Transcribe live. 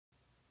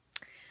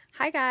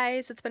Hi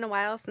guys, it's been a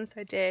while since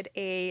I did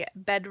a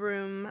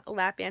bedroom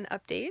lap band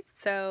update,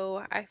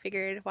 so I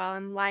figured while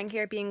I'm lying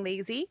here being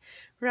lazy,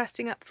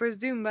 resting up for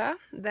Zumba,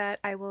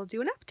 that I will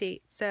do an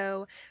update.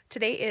 So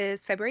today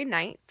is February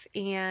 9th,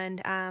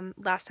 and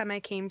last time I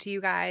came to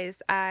you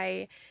guys,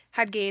 I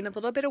had gained a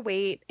little bit of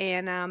weight,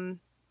 and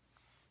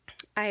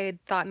I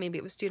had thought maybe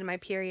it was due to my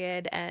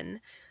period and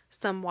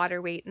some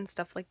water weight and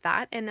stuff like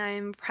that, and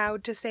I'm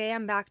proud to say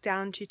I'm back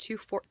down to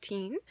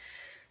 214.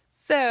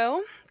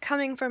 So,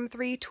 coming from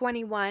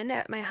 321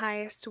 at my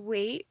highest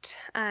weight,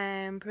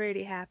 I'm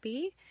pretty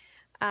happy.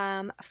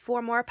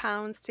 4 more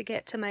pounds to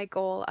get to my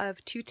goal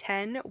of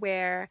 210,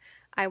 where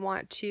I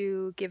want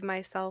to give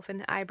myself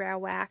an eyebrow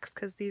wax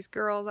because these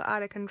girls are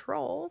out of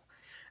control.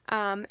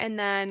 And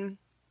then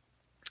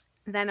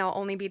I'll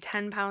only be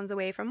 10 pounds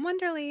away from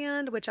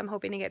Wonderland, which I'm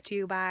hoping to get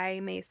to by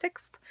May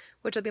 6th,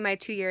 which will be my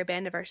 2-year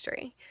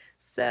anniversary.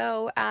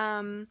 So,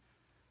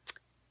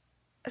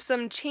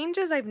 some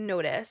changes I've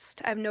noticed.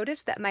 I've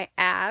noticed that my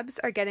abs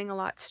are getting a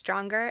lot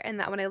stronger, and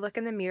that when I look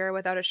in the mirror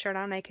without a shirt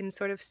on, I can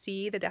sort of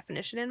see the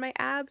definition in my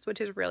abs,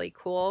 which is really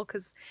cool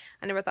because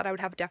I never thought I would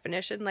have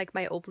definition like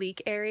my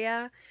oblique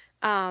area.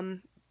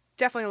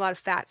 Definitely a lot of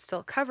fat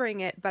still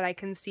covering it, but I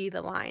can see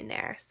the line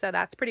there. So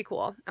that's pretty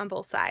cool on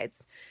both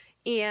sides.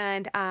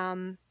 And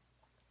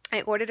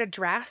I ordered a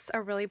dress,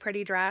 a really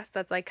pretty dress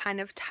that's like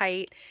kind of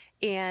tight,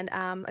 and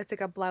it's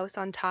like a blouse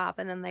on top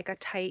and then like a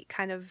tight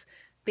kind of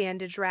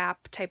bandage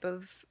wrap type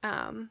of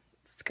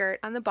skirt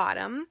on the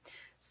bottom.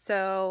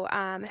 So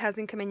it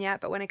hasn't come in yet,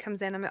 but when it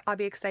comes in, I'll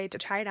be excited to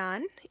try it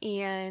on.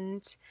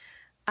 And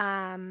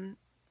um,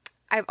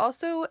 I've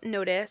also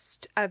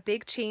noticed a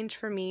big change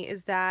for me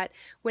is that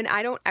when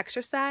I don't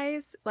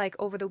exercise, like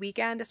over the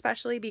weekend,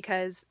 especially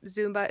because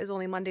Zumba is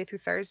only Monday through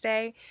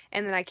Thursday,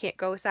 and then I can't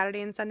go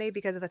Saturday and Sunday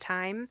because of the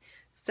time.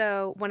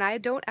 So when I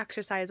don't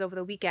exercise over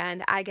the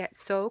weekend, I get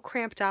so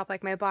cramped up,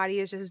 like my body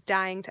is just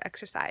dying to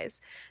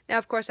exercise. Now,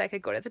 of course, I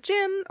could go to the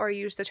gym or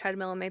use the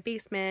treadmill in my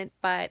basement,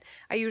 but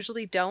I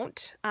usually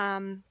don't.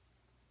 And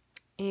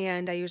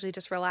I usually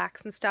just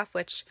relax and stuff,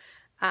 which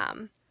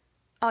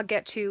I'll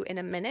get to in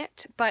a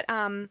minute. But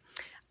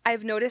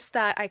I've noticed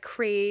that I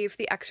crave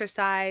the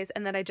exercise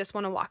and that I just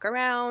want to walk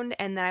around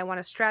and that I want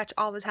to stretch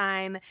all the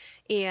time.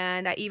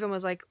 And I even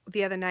was like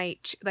the other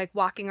night, like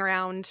walking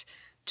around,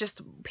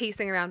 just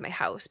pacing around my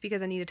house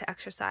because I needed to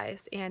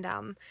exercise. And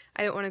I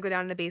didn't want to go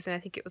down in the basement.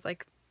 I think it was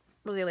like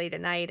really late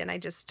at night and I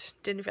just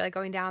didn't feel like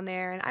going down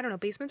there. And I don't know,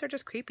 basements are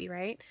just creepy,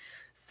 right?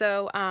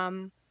 So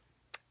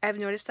I've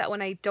noticed that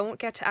when I don't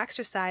get to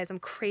exercise, I'm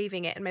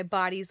craving it and my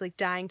body's like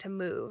dying to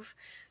move.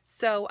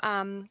 So,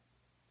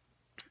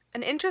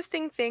 an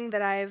interesting thing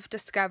that I've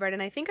discovered,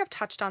 and I think I've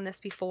touched on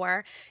this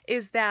before,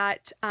 is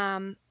that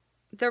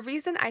the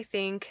reason I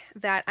think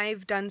that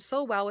I've done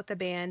so well with the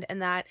band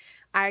and that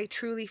I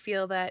truly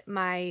feel that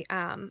my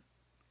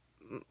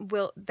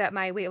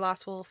weight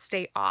loss will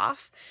stay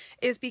off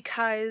is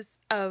because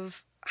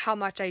of how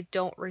much I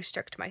don't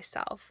restrict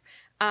myself.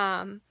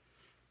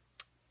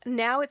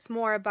 Now it's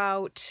more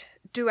about,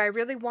 do I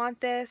really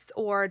want this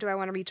or do I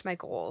want to reach my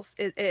goals?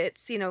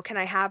 It's, can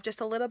I have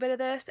just a little bit of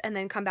this and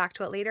then come back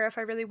to it later if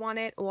I really want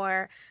it?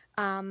 Or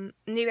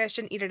maybe I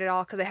shouldn't eat it at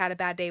all because I had a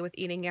bad day with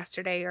eating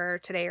yesterday or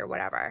today or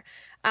whatever.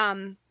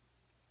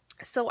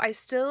 So I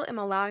still am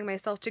allowing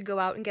myself to go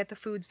out and get the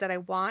foods that I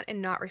want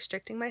and not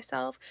restricting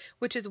myself,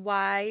 which is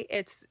why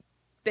it's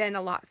been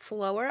a lot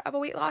slower of a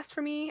weight loss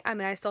for me. I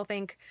mean, I still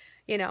think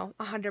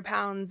 100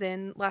 pounds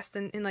in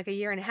like a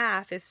year and a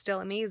half is still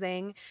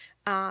amazing.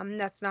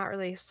 That's not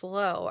really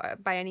slow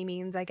by any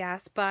means, I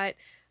guess. But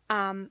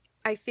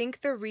I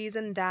think the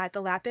reason that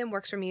the lap band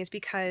works for me is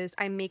because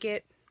I make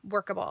it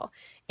workable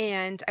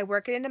and I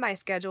work it into my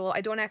schedule.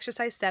 I don't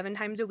exercise 7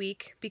 times a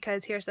week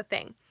because here's the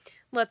thing.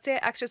 Let's say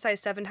I exercise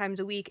 7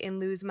 times a week and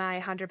lose my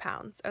 100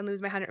 pounds or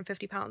lose my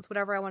 150 pounds,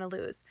 whatever I want to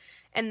lose.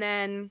 And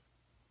then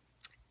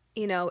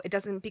it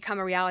doesn't become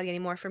a reality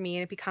anymore for me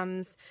and it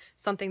becomes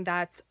something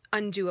that's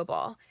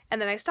undoable.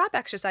 And then I stop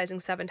exercising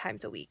 7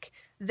 times a week.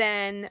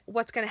 Then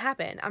what's going to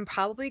happen? I'm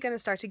probably going to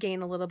start to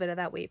gain a little bit of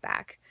that weight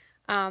back.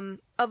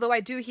 Although I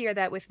do hear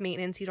that with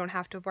maintenance, you don't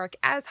have to work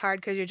as hard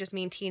because you're just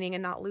maintaining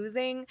and not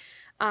losing.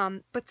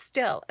 But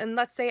still, and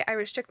let's say I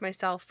restrict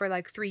myself for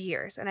like 3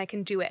 years and I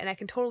can do it and I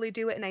can totally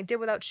do it. And I did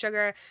without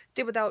sugar,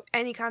 did without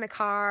any kind of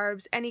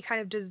carbs, any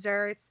kind of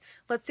desserts.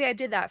 Let's say I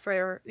did that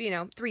for,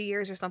 3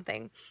 years or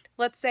something.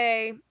 Let's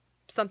say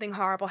something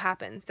horrible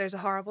happens. There's a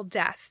horrible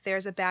death.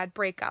 There's a bad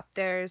breakup.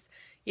 There's,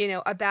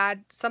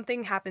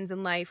 something happens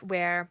in life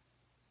where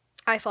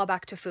I fall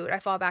back to food. I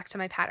fall back to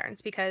my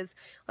patterns because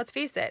let's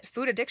face it,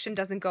 food addiction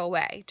doesn't go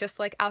away. Just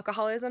like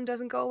alcoholism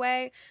doesn't go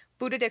away,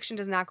 food addiction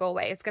does not go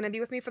away. It's going to be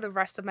with me for the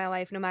rest of my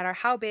life, no matter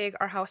how big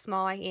or how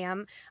small I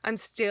am. I'm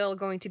still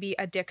going to be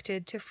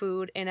addicted to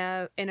food in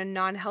a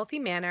non-healthy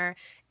manner,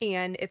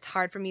 and it's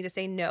hard for me to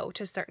say no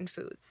to certain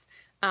foods.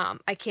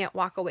 I can't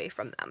walk away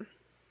from them,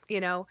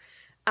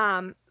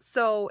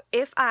 So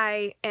if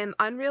I am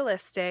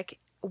unrealistic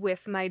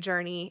with my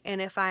journey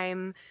and if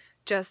I'm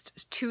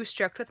just too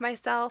strict with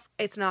myself,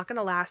 it's not going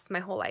to last my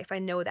whole life. I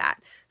know that.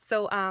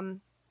 So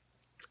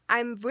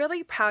I'm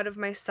really proud of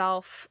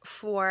myself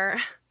for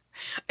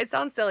it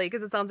sounds silly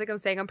because it sounds like I'm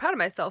saying I'm proud of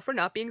myself for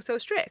not being so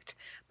strict.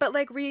 But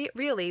like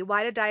really,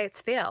 why do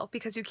diets fail?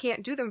 Because you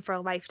can't do them for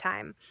a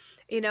lifetime.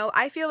 You know,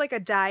 I feel like a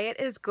diet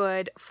is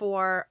good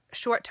for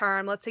short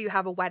term. Let's say you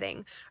have a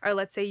wedding, or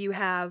let's say you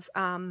have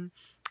an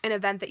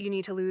event that you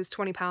need to lose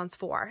 20 pounds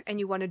for, and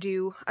you want to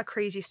do a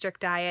crazy strict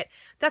diet.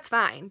 That's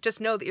fine.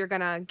 Just know that you're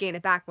gonna gain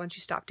it back once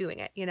you stop doing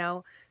it, you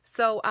know?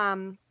 So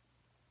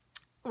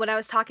when I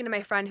was talking to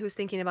my friend who's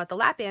thinking about the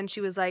lap band,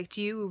 she was like,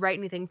 do you write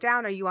anything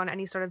down? Are you on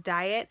any sort of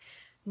diet?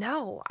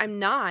 No, I'm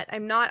not.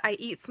 I'm not. I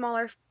eat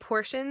smaller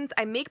portions.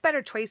 I make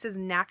better choices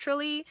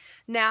naturally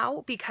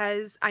now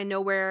because I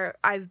know where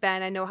I've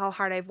been. I know how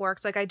hard I've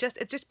worked. Like it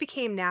just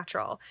became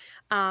natural.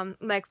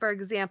 Like for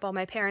example,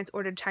 my parents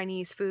ordered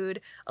Chinese food.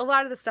 A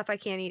lot of the stuff I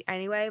can't eat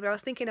anyway, but I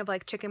was thinking of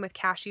like chicken with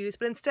cashews,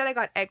 but instead I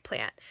got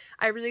eggplant.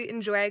 I really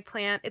enjoy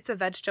eggplant. It's a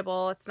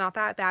vegetable. It's not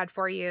that bad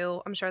for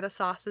you. I'm sure the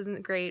sauce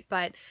isn't great,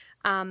 but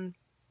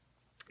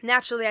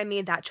naturally I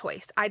made that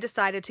choice. I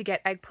decided to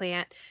get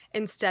eggplant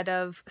instead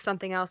of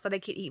something else that I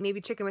could eat.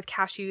 Maybe chicken with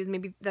cashews,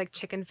 maybe like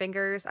chicken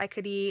fingers I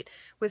could eat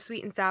with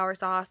sweet and sour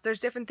sauce. There's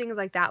different things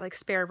like that, like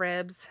spare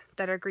ribs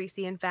that are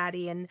greasy and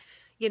fatty. And,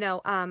 you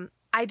know,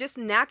 I just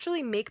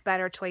naturally make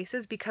better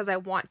choices because I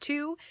want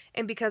to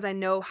and because I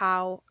know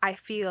how I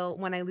feel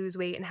when I lose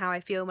weight and how I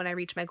feel when I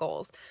reach my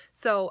goals.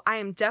 So I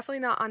am definitely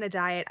not on a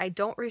diet. I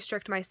don't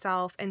restrict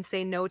myself and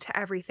say no to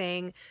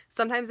everything.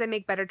 Sometimes I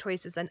make better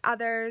choices than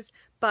others,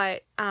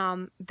 but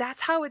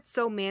that's how it's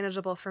so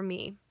manageable for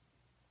me.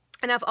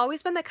 And I've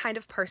always been the kind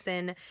of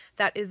person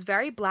that is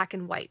very black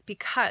and white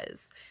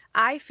because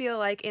I feel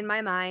like in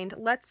my mind,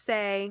 let's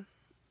say,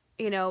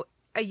 you know,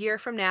 a year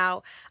from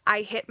now,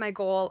 I hit my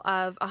goal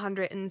of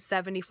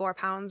 174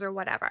 pounds or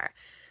whatever.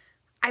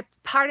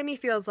 Part of me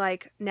feels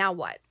like, now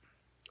what?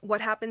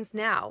 What happens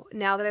now?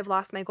 Now that I've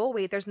lost my goal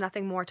weight, there's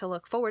nothing more to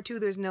look forward to.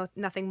 There's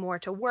nothing more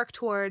to work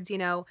towards, you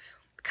know,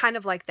 kind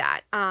of like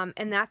that.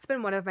 And that's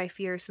been one of my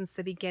fears since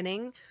the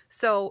beginning.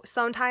 So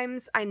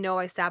sometimes I know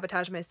I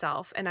sabotage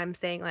myself and I'm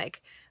saying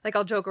like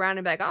I'll joke around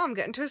and be like, oh, I'm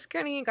getting too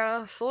skinny,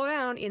 gotta slow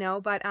down, you know,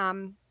 but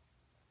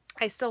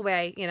I still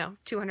weigh, you know,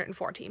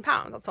 214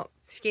 pounds. That's not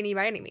skinny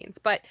by any means.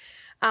 But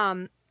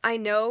I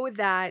know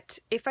that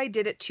if I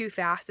did it too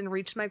fast and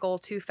reached my goal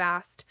too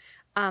fast,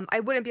 I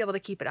wouldn't be able to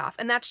keep it off.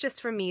 And that's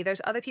just for me.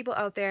 There's other people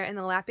out there in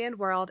the lap band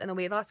world and the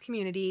weight loss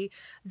community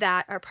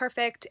that are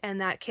perfect and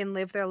that can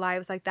live their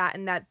lives like that,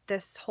 and that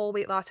this whole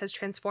weight loss has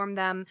transformed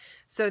them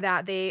so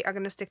that they are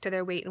going to stick to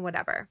their weight and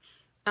whatever.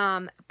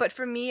 But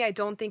for me, I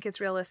don't think it's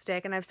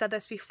realistic. And I've said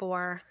this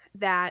before,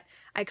 that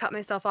I cut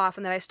myself off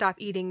and that I stop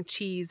eating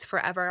cheese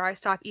forever, or I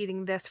stop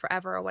eating this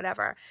forever or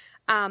whatever.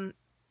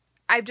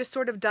 I've just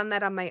sort of done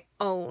that on my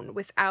own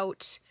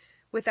without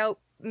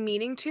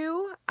meaning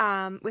to,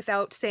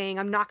 without saying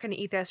I'm not going to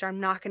eat this or I'm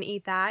not going to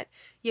eat that.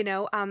 You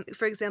know,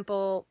 for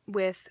example,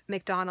 with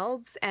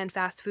McDonald's and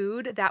fast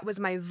food, that was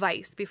my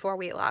vice before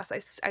weight loss.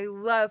 I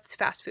loved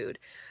fast food.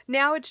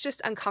 Now it's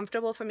just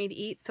uncomfortable for me to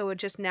eat, so it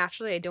just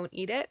naturally I don't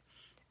eat it.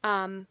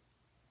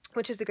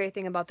 Which is the great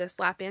thing about this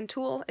lap band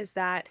tool, is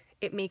that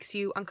it makes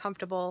you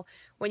uncomfortable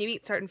when you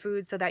eat certain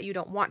foods so that you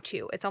don't want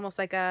to. It's almost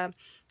like a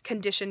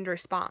conditioned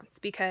response,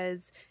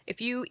 because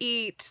if you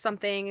eat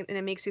something and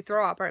it makes you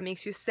throw up or it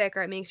makes you sick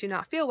or it makes you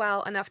not feel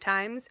well enough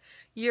times,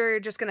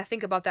 you're just going to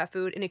think about that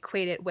food and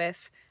equate it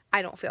with,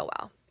 I don't feel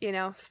well, you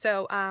know?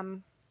 So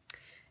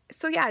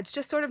yeah, it's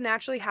just sort of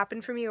naturally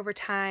happened for me over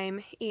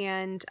time.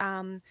 And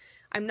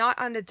I'm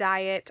not on a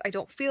diet. I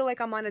don't feel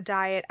like I'm on a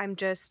diet.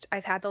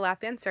 I've had the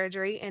lap band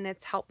surgery and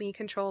it's helped me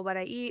control what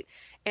I eat,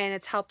 and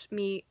it's helped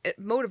me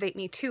motivate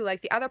me too. Like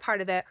the other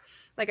part of it,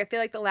 like I feel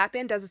like the lap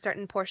band does a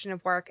certain portion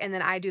of work and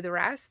then I do the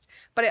rest.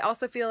 But I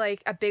also feel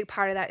like a big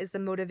part of that is the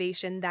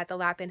motivation that the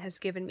lap band has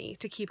given me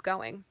to keep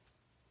going.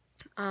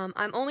 I'm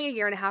only a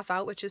year and a half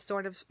out, which is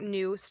sort of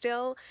new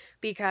still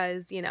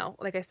because, you know,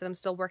 like I said, I'm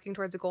still working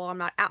towards a goal. I'm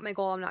not at my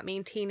goal. I'm not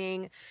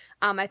maintaining.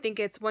 I think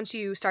it's once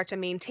you start to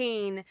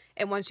maintain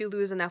and once you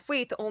lose enough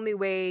weight, the only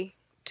way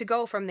to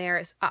go from there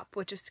is up,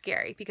 which is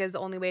scary because the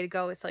only way to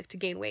go is like to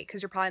gain weight,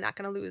 because you're probably not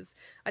going to lose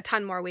a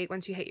ton more weight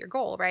once you hit your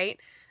goal, right?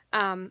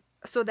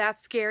 So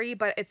that's scary,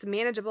 but it's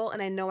manageable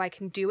and I know I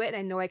can do it and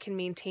I know I can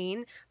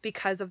maintain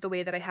because of the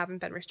way that I haven't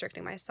been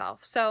restricting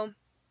myself. So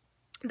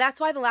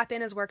that's why the lap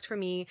band has worked for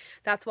me.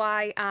 That's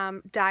why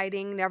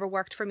dieting never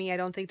worked for me. I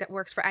don't think that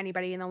works for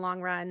anybody in the long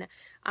run,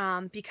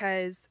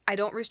 because I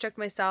don't restrict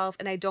myself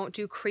and I don't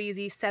do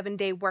crazy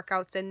 7-day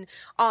workouts and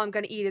all I'm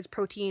going to eat is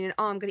protein and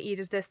all I'm going to eat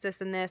is this, this,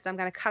 and this. I'm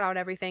going to cut out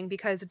everything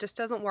because it just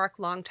doesn't work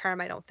long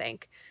term, I don't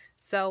think.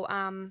 So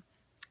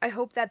I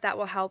hope that that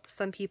will help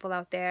some people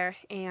out there.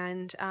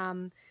 And,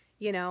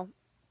 you know,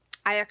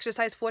 I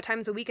exercise 4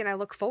 times a week and I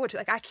look forward to it.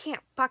 Like, I can't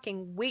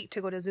fucking wait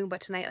to go to Zumba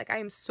tonight. Like, I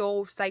am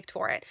so psyched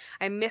for it.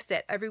 I miss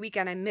it. Every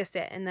weekend I miss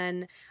it. And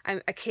then I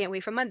can't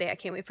wait for Monday. I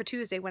can't wait for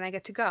Tuesday when I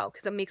get to go,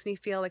 because it makes me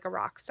feel like a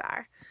rock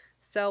star.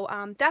 So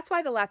that's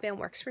why the lap band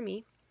works for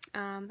me.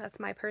 That's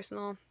my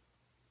personal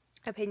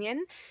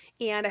opinion.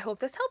 And I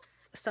hope this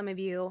helps some of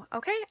you.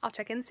 Okay, I'll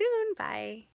check in soon. Bye.